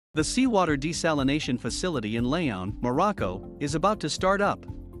The seawater desalination facility in Laayoune, Morocco, is about to start up.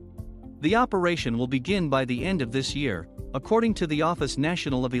 The operation will begin by the end of this year, according to the Office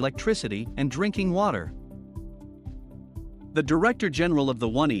National of Electricity and Drinking Water. The Director General of the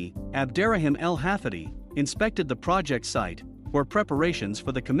WNE, Abderrahim El Hafidi, inspected the project site, where preparations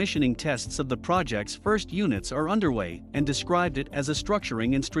for the commissioning tests of the project's first units are underway, and described it as a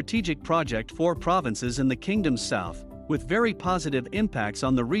structuring and strategic project for provinces in the Kingdom's south, with very positive impacts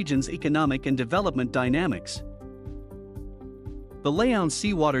on the region's economic and development dynamics. The Laayoune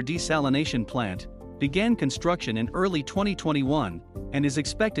seawater desalination plant began construction in early 2021 and is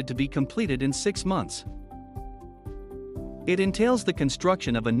expected to be completed in 6 months. It entails the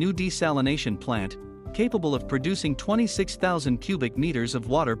construction of a new desalination plant capable of producing 26,000 cubic meters of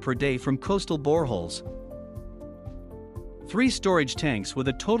water per day from coastal boreholes. 3 storage tanks with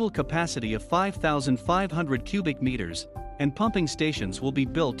a total capacity of 5,500 cubic meters, and pumping stations will be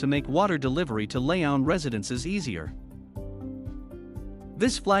built to make water delivery to Laayoune residences easier.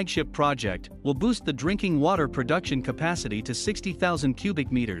 This flagship project will boost the drinking water production capacity to 60,000 cubic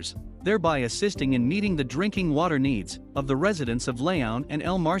meters, thereby assisting in meeting the drinking water needs of the residents of Laayoune and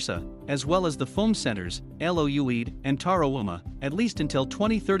El Marsa, as well as the FOM centers, Laayoune and Tarawouma, at least until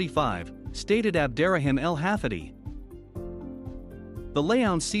 2035, stated Abderrahim El Hafidi. The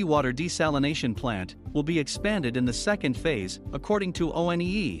Laayoune seawater desalination plant will be expanded in the second phase, according to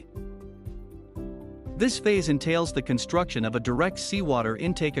ONE. This phase entails the construction of a direct seawater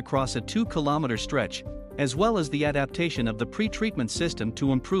intake across a 2-kilometer stretch, as well as the adaptation of the pre-treatment system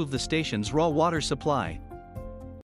to improve the station's raw water supply.